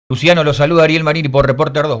Luciano, lo saluda Ariel Marini por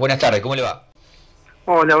Reporter 2. Buenas tardes, ¿cómo le va?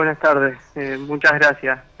 Hola, buenas tardes. Muchas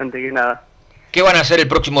gracias, antes que nada. ¿Qué van a hacer el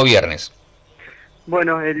próximo viernes?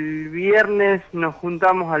 Bueno, el viernes nos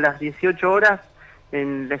juntamos a las 18 horas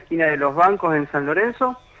en la esquina de los bancos en San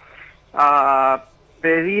Lorenzo a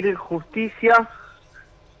pedir justicia,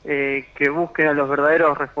 que busquen a los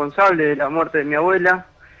verdaderos responsables de la muerte de mi abuela,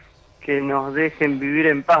 que nos dejen vivir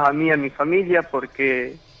en paz a mí y a mi familia,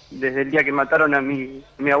 porque desde el día que mataron a mi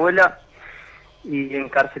abuela y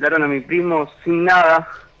encarcelaron a mi primo sin nada,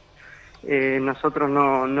 nosotros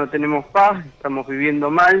no tenemos paz, estamos viviendo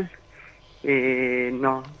mal.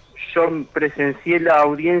 Yo presencié la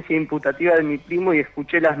audiencia imputativa de mi primo y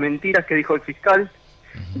escuché las mentiras que dijo el fiscal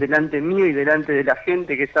delante mío y delante de la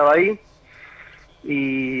gente que estaba ahí,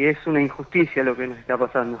 y es una injusticia lo que nos está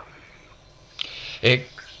pasando.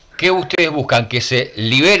 ¿Qué ustedes buscan? ¿Que se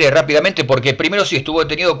libere rápidamente? Porque primero sí estuvo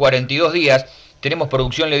detenido 42 días. Tenemos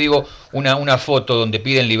producción, le digo, una foto donde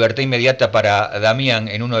piden libertad inmediata para Damián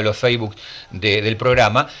en uno de los Facebook del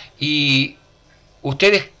programa. Y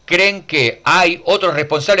ustedes creen que hay otros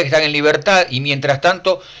responsables que están en libertad y mientras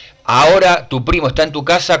tanto, ahora tu primo está en tu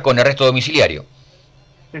casa con arresto domiciliario.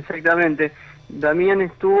 Exactamente. Damián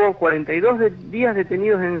estuvo 42 días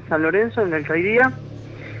detenidos en San Lorenzo, en la alcaldía.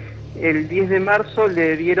 El 10 de marzo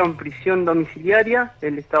le dieron prisión domiciliaria,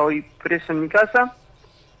 él está hoy preso en mi casa,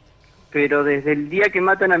 pero desde el día que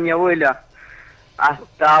matan a mi abuela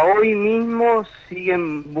hasta hoy mismo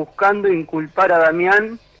siguen buscando inculpar a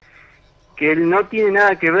Damián, que él no tiene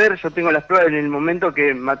nada que ver. Yo tengo las pruebas. En el momento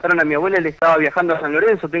que mataron a mi abuela él estaba viajando a San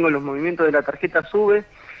Lorenzo, tengo los movimientos de la tarjeta SUBE,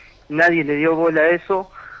 nadie le dio bola a eso.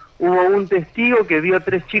 Hubo un testigo que vio a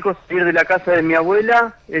 3 chicos salir de la casa de mi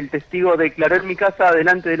abuela, el testigo declaró en mi casa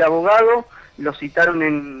delante del abogado, lo citaron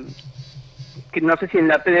en, no sé si en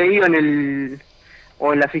la PDI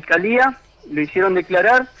o en la fiscalía, lo hicieron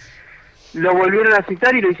declarar, lo volvieron a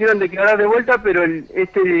citar y lo hicieron declarar de vuelta, pero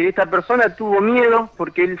esta persona tuvo miedo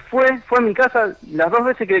porque él fue a mi casa, las 2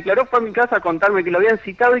 veces que declaró fue a mi casa a contarme que lo habían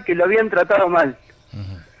citado y que lo habían tratado mal.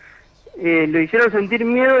 Lo hicieron sentir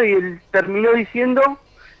miedo y él terminó diciendo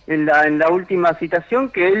en la última citación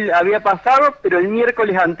que él había pasado, pero el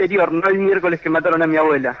miércoles anterior, no el miércoles que mataron a mi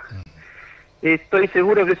abuela. Estoy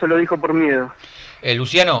seguro que eso lo dijo por miedo.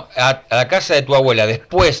 Luciano, a la casa de tu abuela,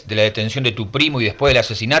 después de la detención de tu primo y después del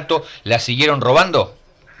asesinato, ¿la siguieron robando?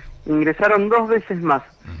 Ingresaron 2 veces más,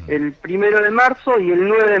 el 1 de marzo y el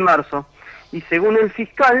 9 de marzo. Y según el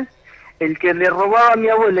fiscal, el que le robaba a mi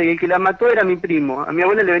abuela y el que la mató era mi primo. A mi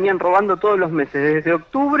abuela le venían robando todos los meses, desde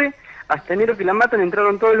octubre hasta enero que la matan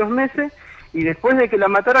entraron todos los meses, y después de que la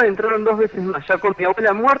mataron entraron 2 veces más, ya con mi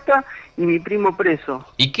abuela muerta y mi primo preso.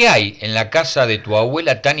 ¿Y qué hay en la casa de tu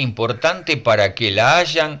abuela tan importante para que la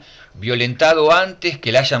hayan violentado antes,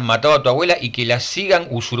 que la hayan matado a tu abuela y que la sigan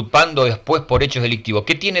usurpando después por hechos delictivos?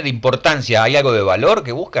 ¿Qué tiene de importancia? ¿Hay algo de valor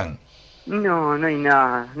que buscan? No hay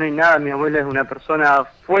nada. Mi abuela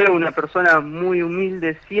fue una persona muy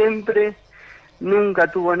humilde siempre.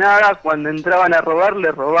 Nunca tuvo nada. Cuando entraban a robar,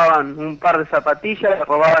 le robaban un par de zapatillas, le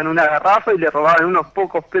robaban una garrafa y le robaban unos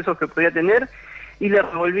pocos pesos que podía tener y le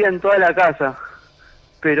revolvían toda la casa.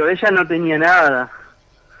 Pero ella no tenía nada.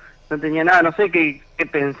 No sé qué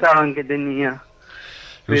pensaban que tenía.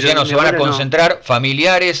 Luciano, se van a concentrar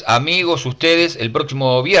familiares, amigos, ustedes, el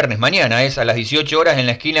próximo viernes, mañana, es a las 18 horas en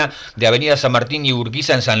la esquina de Avenida San Martín y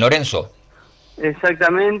Urquiza en San Lorenzo.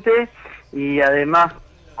 Exactamente, y además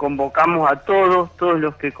convocamos a todos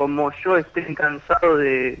los que como yo estén cansados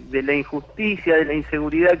de la injusticia, de la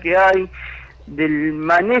inseguridad que hay, del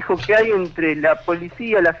manejo que hay entre la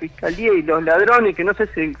policía, la fiscalía y los ladrones, que no sé,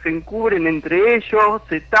 se encubren entre ellos,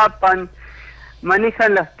 se tapan,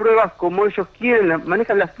 manejan las pruebas como ellos quieren,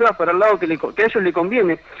 manejan las pruebas para el lado que a ellos les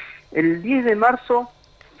conviene. El 10 de marzo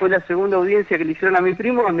fue la segunda audiencia que le hicieron a mi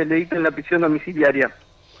primo, donde le dictan la prisión domiciliaria.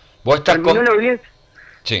 Terminó la audiencia.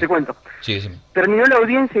 Sí. Te cuento. Sí. Terminó la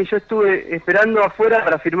audiencia y yo estuve esperando afuera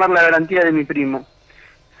para firmar la garantía de mi primo.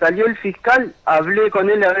 Salió el fiscal, hablé con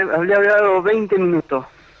él, hablé hablado 20 minutos.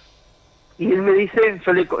 Y él me dice,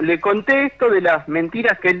 yo le conté esto de las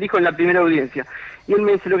mentiras que él dijo en la primera audiencia. Y él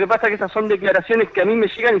me dice, lo que pasa es que esas son declaraciones que a mí me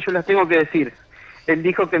llegan y yo las tengo que decir. Él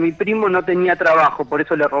dijo que mi primo no tenía trabajo, por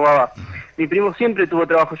eso le robaba. Mi primo siempre tuvo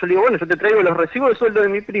trabajo. Yo le digo, bueno, yo te traigo los recibos de sueldo de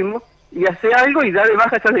mi primo y hace algo y da de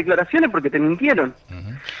baja esas declaraciones porque te mintieron.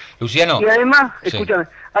 Luciano. Y además, Sí. escúchame,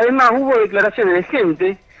 además hubo declaraciones de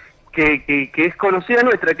gente que es conocida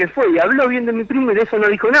nuestra, que fue y habló bien de mi primo y de eso no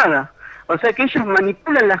dijo nada. O sea que ellos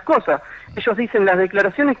manipulan las cosas. Ellos dicen las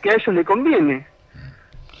declaraciones que a ellos les conviene.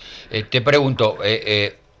 Te pregunto,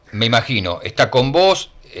 me imagino, está con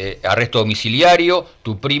vos, arresto domiciliario,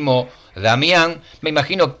 tu primo Damián, me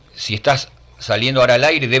imagino, si estás saliendo ahora al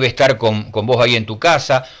aire, debe estar con vos ahí en tu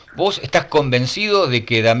casa. ¿Vos estás convencido de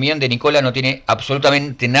que Damián de Nicola no tiene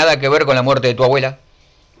absolutamente nada que ver con la muerte de tu abuela?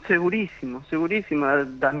 Segurísimo, segurísimo. A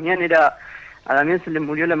Damián se le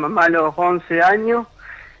murió la mamá a los 11 años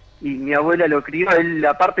y mi abuela lo crió. Él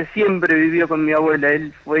aparte siempre vivió con mi abuela.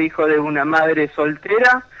 Él fue hijo de una madre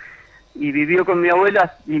soltera y vivió con mi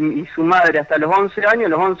abuela y su madre hasta los 11 años. A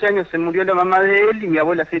los 11 años se murió la mamá de él y mi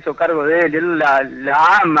abuela se hizo cargo de él. Él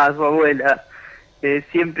la ama a su abuela.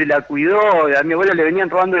 Siempre la cuidó. A mi abuela le venían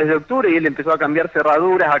robando desde octubre y él empezó a cambiar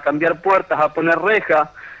cerraduras, a cambiar puertas, a poner rejas,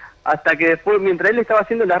 hasta que después, mientras él estaba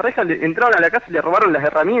haciendo las rejas, entraron a la casa y le robaron las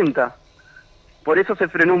herramientas. Por eso se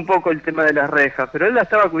frenó un poco el tema de las rejas, pero él la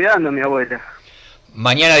estaba cuidando, mi abuela.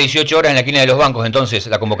 Mañana 18 horas en la esquina de los bancos, entonces,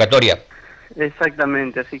 la convocatoria.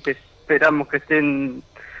 Exactamente, así que esperamos que estén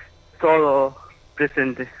todos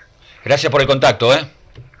presentes. Gracias por el contacto, ¿eh?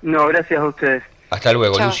 No, gracias a ustedes. Hasta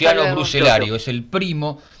luego. Chao, Luciano hasta luego. Bruselario es el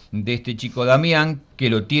primo de este chico Damián, que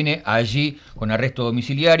lo tiene allí con arresto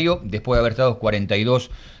domiciliario después de haber estado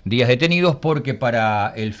 42 días detenidos, porque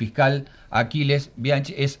para el fiscal Aquiles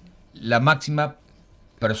Bianchi es la máxima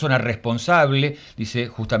persona responsable, dice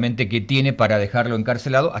justamente, que tiene para dejarlo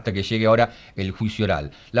encarcelado hasta que llegue ahora el juicio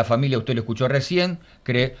oral. La familia, usted lo escuchó recién,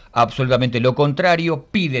 cree absolutamente lo contrario,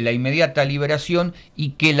 pide la inmediata liberación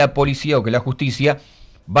y que la policía o que la justicia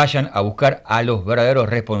vayan a buscar a los verdaderos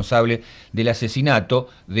responsables del asesinato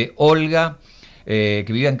de Olga, que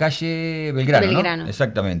vivía en calle Belgrano, ¿no?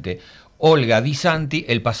 Exactamente. Olga Di Santi,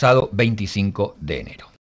 el pasado 25 de enero.